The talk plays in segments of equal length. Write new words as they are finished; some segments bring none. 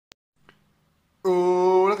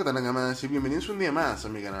¿qué tal, nakamas? Y bienvenidos un día más a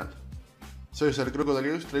mi canal. Soy el Crocodile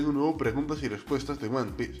y os traigo un nuevo preguntas y respuestas de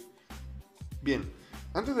One Piece. Bien,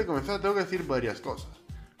 antes de comenzar tengo que decir varias cosas.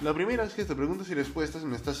 La primera es que este preguntas y respuestas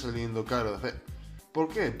me está saliendo caro de hacer. ¿Por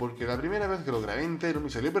qué? Porque la primera vez que lo grabé entero me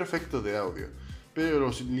salió perfecto de audio, pero lo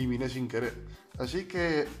eliminé sin querer. Así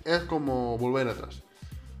que es como volver atrás.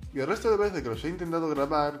 Y el resto de veces que los he intentado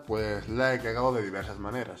grabar, pues la he cagado de diversas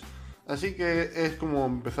maneras. Así que es como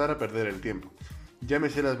empezar a perder el tiempo. Ya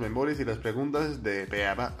me sé las memorias y las preguntas de pe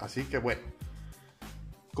a pa, así que bueno.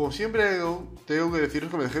 Como siempre hago, tengo que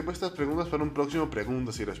deciros que me dejé estas preguntas para un próximo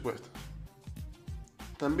preguntas y respuestas.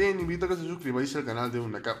 También invito a que se suscribáis al canal de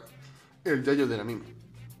un nakama, el yayo del anime.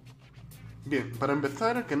 Bien, para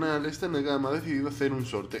empezar el canal, este nakama ha decidido hacer un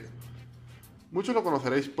sorteo. Muchos lo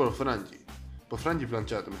conoceréis por franji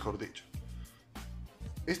planchato, mejor dicho.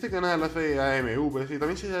 Este canal hace AMVs y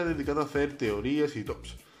también se ha dedicado a hacer teorías y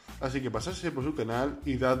tops. Así que pasadse por su canal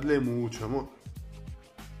y dadle mucho amor.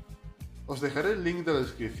 Os dejaré el link de la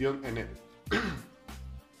descripción en él.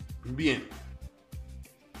 Bien.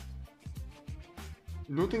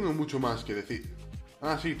 No tengo mucho más que decir.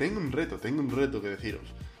 Ah, sí, tengo un reto que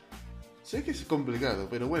deciros. Sé que es complicado,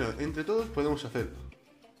 pero bueno, entre todos podemos hacerlo.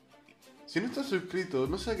 Si no estás suscrito,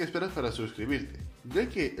 no sé a qué esperas para suscribirte, ya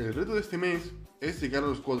que el reto de este mes es llegar a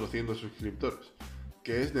los 400 suscriptores,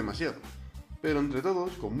 que es demasiado. Pero entre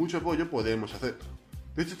todos, con mucho apoyo, podemos hacerlo.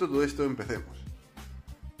 Dicho todo esto, empecemos.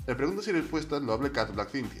 La preguntas y respuestas lo habla Cat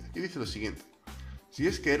Black Cynthia, y dice lo siguiente. Si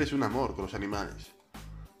es que eres un amor con los animales.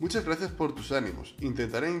 Muchas gracias por tus ánimos,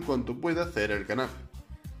 intentaré en cuanto pueda hacer el canal.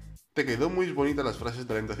 Te quedó muy bonita las frases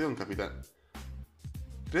de orientación, capitán.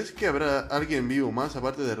 ¿Crees que habrá alguien vivo más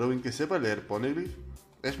aparte de Robin que sepa leer poneglyph?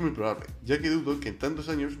 Es muy probable, ya que dudo que en tantos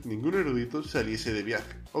años ningún erudito saliese de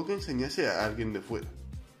viaje, o que enseñase a alguien de fuera.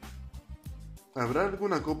 ¿Habrá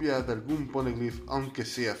alguna copia de algún poneglyph aunque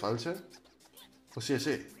sea falsa? O sea,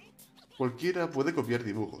 sé, cualquiera puede copiar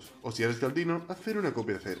dibujos, o si eres caldino, hacer una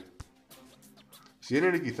copia de cero. Si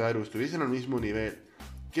Enel y Kizaru estuviesen al mismo nivel,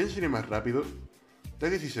 ¿quién sería más rápido? Ya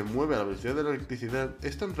que si se mueve a la velocidad de la electricidad,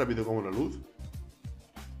 ¿es tan rápido como la luz?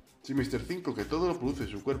 Si Mr. 5, que todo lo produce en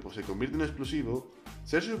su cuerpo, se convierte en explosivo,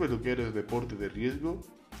 ¿ser su peluquero es deporte de riesgo?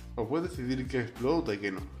 ¿O puede decidir qué explota y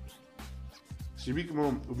qué no? Si Big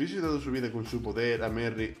Mom hubiese dado su vida con su poder a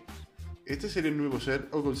Merry, ¿este sería un nuevo ser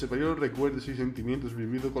o conservaría los recuerdos y sentimientos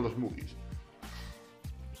vividos con los Mugis?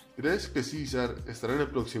 ¿Crees que Caesar estará en el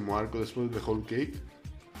próximo arco después de Whole Cake?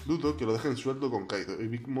 Dudo que lo dejen suelto con Kaido y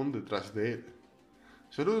Big Mom detrás de él.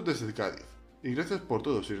 Saludos desde Cádiz, y gracias por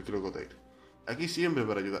todo, Sir Crocodile. Aquí siempre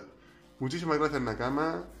para ayudar. Muchísimas gracias,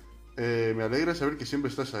 nakama. Me alegra saber que siempre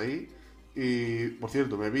estás ahí. Y, por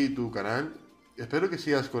cierto, me vi tu canal. Espero que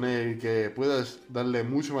sigas con él y que puedas darle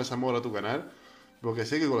mucho más amor a tu canal, porque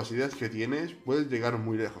sé que con las ideas que tienes puedes llegar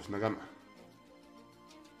muy lejos, nakama.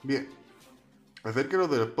 Bien, acerca de lo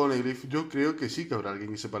del poneglyph, yo creo que sí que habrá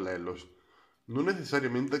alguien que sepa leerlos. No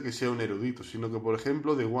necesariamente que sea un erudito, sino que por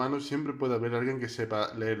ejemplo de Wano siempre puede haber alguien que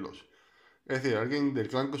sepa leerlos. Es decir, alguien del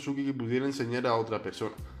clan Kozuki que pudiera enseñar a otra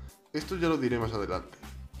persona. Esto ya lo diré más adelante.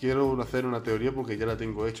 Quiero hacer una teoría porque ya la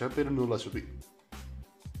tengo hecha, pero no la subí.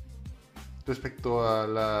 Respecto a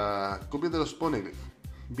la copia de los poneglyph,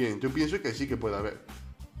 bien, yo pienso que sí que puede haber,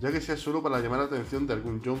 ya que sea solo para llamar la atención de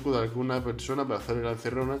algún yonko de alguna persona para hacerle la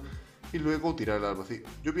encerrona y luego tirarla al vacío.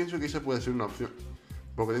 Yo pienso que esa puede ser una opción,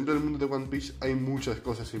 porque dentro del mundo de One Piece hay muchas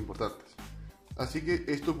cosas importantes. Así que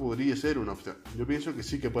esto podría ser una opción. Yo pienso que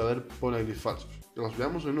sí que puede haber poneglyphs falsos. Que los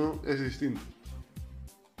veamos o no es distinto.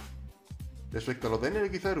 Respecto a lo de Enel y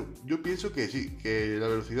Kizaru, yo pienso que sí, que la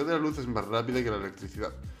velocidad de la luz es más rápida que la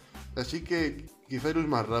electricidad. Así que Kizaru es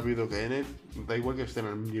más rápido que Enel, da igual que esté en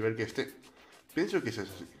el nivel que esté. Pienso que eso es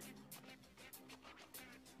así.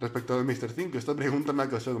 Respecto a Mr. 5, esta pregunta me ha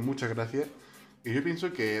causado mucha gracia. Y yo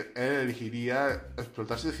pienso que él elegiría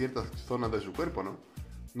explotarse ciertas zonas de su cuerpo, ¿no?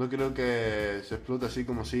 No creo que se explote así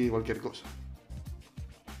como si cualquier cosa.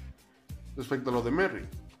 Respecto a lo de Merry,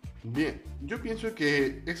 bien, yo pienso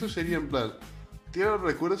que eso sería en plan, tiene los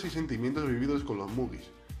recuerdos y sentimientos vividos con los Mugis,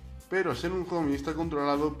 pero al ser un homie está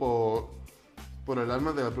controlado por el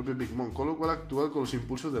alma de la propia Big Mom, con lo cual actúa con los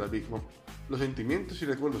impulsos de la Big Mom. Los sentimientos y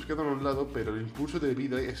recuerdos quedan a un lado, pero el impulso de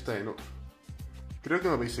vida está en otro. Creo que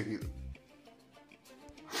me habéis seguido.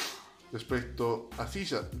 Respecto a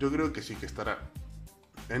Caesar, yo creo que sí que estará.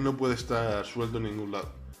 Él no puede estar suelto en ningún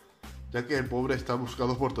lado, ya que el pobre está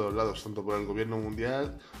buscado por todos lados, tanto por el gobierno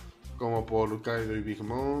mundial como por Kaido y Big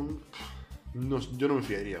Mom. No, yo no me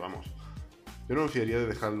fiaría, vamos. Yo no me fiaría de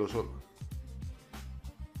dejarlo solo.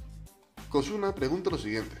 Kosuna pregunta lo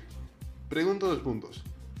siguiente. Pregunta 2 puntos.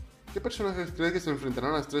 ¿Qué personajes cree que se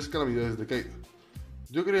enfrentarán a las 3 calamidades de Kaido?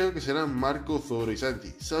 Yo creo que serán Marco, Zoro y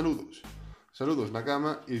Sanji. Saludos. Saludos,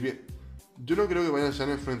 nakama. Y bien, yo no creo que vayan a ser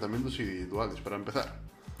enfrentamientos individuales, para empezar.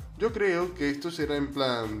 Yo creo que esto será en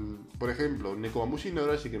plan, por ejemplo, Nekomamushi y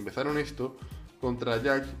Nora, sí que empezaron esto contra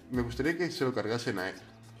Jack, me gustaría que se lo cargasen a él.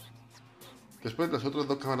 Después las otras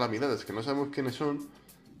dos calamidades, que no sabemos quiénes son,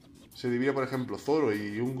 se dividía, por ejemplo, Zoro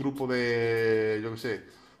y un grupo de, yo que sé,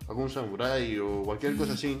 algún samurái o cualquier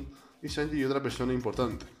cosa así, y Sanji y otra persona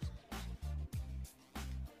importante.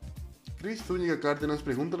 Chris Zúñiga Cárdenas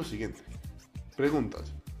pregunta lo siguiente.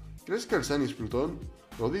 Preguntas. ¿Crees que Alzani es Plutón?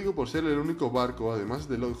 Lo digo por ser el único barco, además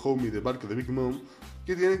del homie de barco de Big Mom,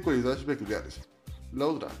 que tiene cualidades peculiares. La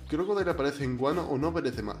otra, ¿Crocodile aparece en Guano o no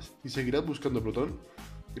aparece más? ¿Y seguirá buscando Plutón?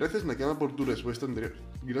 Gracias, Nakama, por tu respuesta anterior.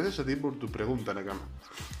 Gracias a ti por tu pregunta, Nakama.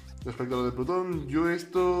 Respecto a lo de Plutón, yo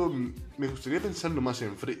esto me gustaría pensarlo más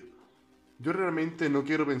en frío. Yo realmente no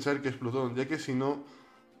quiero pensar que es Plutón, ya que si no,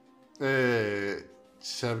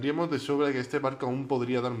 sabríamos de sobra que este barco aún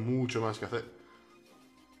podría dar mucho más que hacer.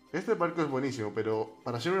 Este barco es buenísimo, pero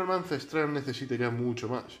para ser un arma ancestral necesitaría mucho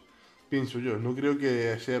más. Pienso yo, no creo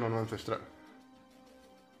que sea un arma ancestral.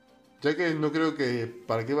 Ya que no creo que...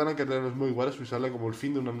 ¿Para qué van a querer los Mugiwara usarla como el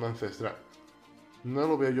fin de un arma ancestral? No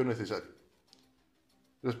lo veo yo necesario.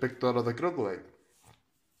 Respecto a lo de Crocodile.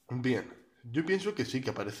 Bien, yo pienso que sí, que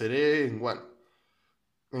apareceré en Guano.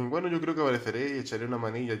 En Guano yo creo que apareceré y echaré una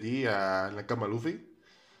manilla allí a la cama Luffy.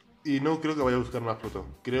 Y no creo que vaya a buscar más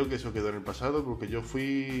Plutón. Creo que eso quedó en el pasado porque yo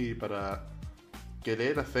fui para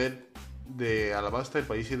querer hacer de Alabasta el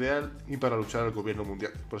país ideal y para luchar al gobierno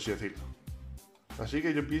mundial, por así decirlo. Así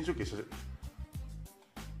que yo pienso que es así.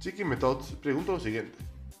 Chiqui Methods pregunta lo siguiente.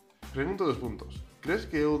 Pregunta 2 puntos. ¿Crees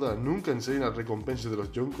que Oda nunca enseña las recompensas de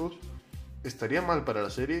los yonkos? ¿Estaría mal para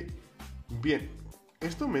la serie? Bien,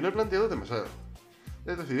 esto me lo he planteado demasiado.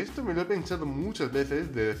 Es decir, esto me lo he pensado muchas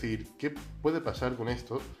veces de decir qué puede pasar con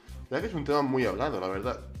esto, ya que es un tema muy hablado, la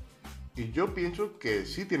verdad. Y yo pienso que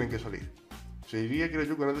sí tienen que salir. Seguiría, creo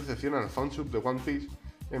yo, con una decepción al fansub de One Piece.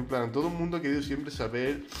 En plan, todo el mundo ha querido siempre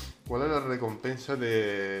saber cuál es la recompensa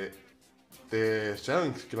de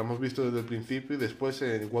Shanks, que lo hemos visto desde el principio, y después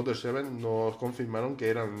en Water 7 nos confirmaron que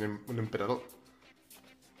era un emperador.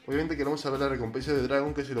 Obviamente queremos saber la recompensa de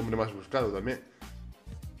Dragon, que es el hombre más buscado también.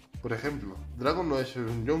 Por ejemplo, Dragon no es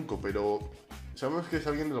un yonko, pero sabemos que es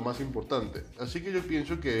alguien de lo más importante. Así que yo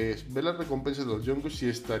pienso que ver las recompensas de los yonkos sí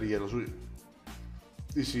estaría lo suyo.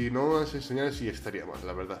 Y si no las enseñar sí estaría mal,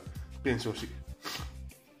 la verdad. Pienso sí.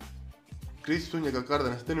 Chris Zúñiga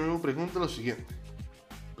Cárdenas de nuevo pregunta lo siguiente.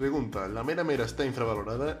 Pregunta, ¿la mera mera está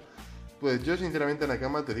infravalorada? Pues yo sinceramente,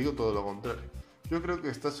 Nakama, te digo todo lo contrario. Yo creo que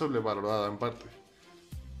está sobrevalorada en parte.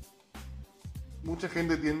 Mucha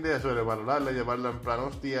gente tiende a sobrevalorarla, llevarla en plan,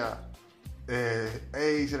 hostia,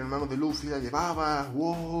 Ace, el hermano de Luffy, la llevaba,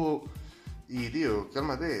 wow. Y tío,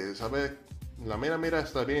 cálmate, ¿sabes? La mera mera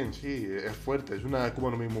está bien, sí, es fuerte, es una Akuma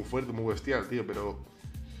no Mi muy fuerte, muy bestial, tío, pero...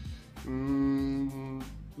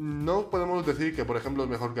 no podemos decir que, por ejemplo, es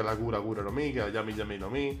mejor que la Gura Gura no Mi, que la Yami Yami no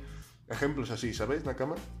Mi. Ejemplos así, ¿sabéis,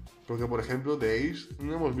 Nakama? Porque, por ejemplo, de Ace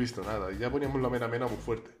no hemos visto nada, y ya poníamos la mera mera muy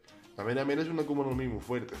fuerte. La mera mera es una Akuma no Mi muy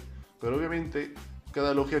fuerte. Pero obviamente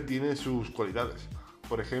cada logia tiene sus cualidades.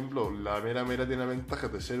 Por ejemplo, la mera mera tiene la ventaja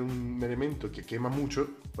de ser un elemento que quema mucho,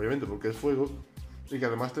 obviamente porque es fuego, y que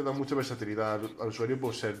además te da mucha versatilidad al usuario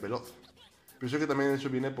por ser veloz. Pienso que también eso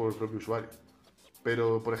viene por el propio usuario.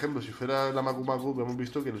 Pero, por ejemplo, si fuera la Magu Magu, hemos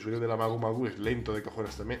visto que el usuario de la Magu Magu es lento de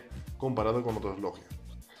cojones también, comparado con otras logias.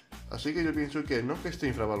 Así que yo pienso que no es que esté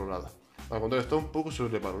infravalorada, al contrario, está un poco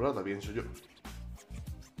sobrevalorada, pienso yo.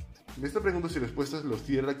 De esta preguntas y respuestas lo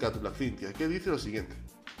cierra Catula Cintia, que dice lo siguiente.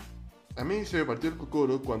 A mí se me partió el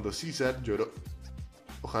cocoro cuando Caesar lloró.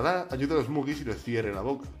 Ojalá ayude a los Mugis y les cierre la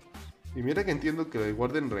boca. Y mira que entiendo que le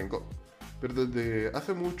guarden rencor, pero desde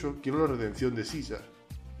hace mucho quiero la redención de Caesar.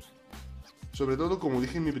 Sobre todo, como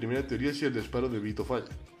dije en mi primera teoría, si el disparo de Vito falla.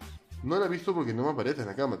 No la he visto porque no me aparece en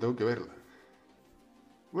la cama, tengo que verla.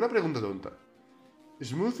 Una pregunta tonta.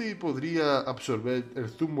 ¿Smoothie podría absorber el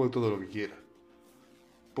zumo de todo lo que quiera?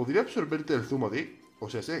 ¿Podría absorberte el zumo de? O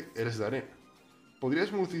sea, sé, eres de arena. ¿Podría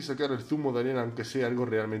Smoothie sacar el zumo de arena aunque sea algo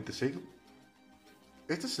realmente seco?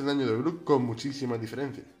 Este es el año de Brook con muchísima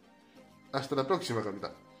diferencia. Hasta la próxima,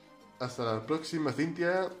 capitán. Hasta la próxima,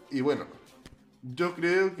 Cintia. Y bueno, yo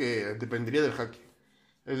creo que dependería del haki.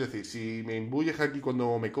 Es decir, si me imbuye haki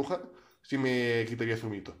cuando me coja, sí me quitaría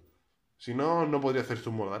zumito. Si no, no podría hacer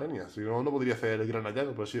zumo de arena. Si no, no podría hacer el gran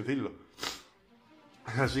hallado, por así decirlo.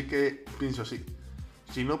 Así que pienso así.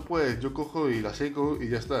 Si no, pues yo cojo y la seco y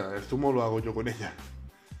ya está. El zumo lo hago yo con ella.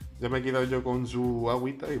 Ya me he quedado yo con su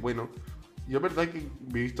agüita y bueno. Y es verdad que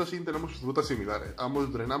visto así tenemos frutas similares.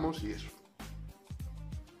 Ambos drenamos y eso.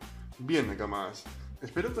 Bien, nakamas.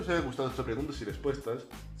 Espero que os haya gustado estas preguntas y respuestas.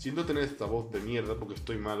 Siento tener esta voz de mierda porque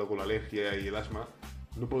estoy malo con la alergia y el asma.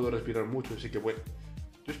 No puedo respirar mucho, así que bueno.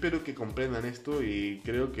 Yo espero que comprendan esto y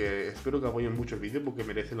espero que apoyen mucho el vídeo porque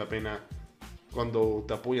merece la pena cuando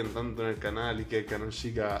te apoyan tanto en el canal y que el canal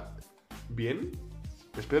siga bien.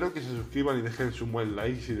 Espero que se suscriban y dejen su buen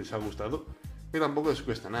like si les ha gustado, que tampoco les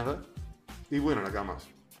cuesta nada. Y bueno, nakamas,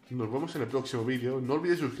 nos vemos en el próximo vídeo. No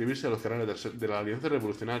olvides suscribirse a los canales de la Alianza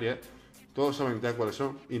Revolucionaria. Todos saben ya cuáles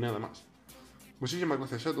son y nada más. Muchísimas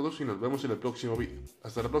gracias a todos y nos vemos en el próximo vídeo.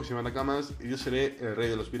 Hasta la próxima, nakamas, y yo seré el rey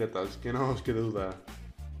de los piratas, que no os quede duda.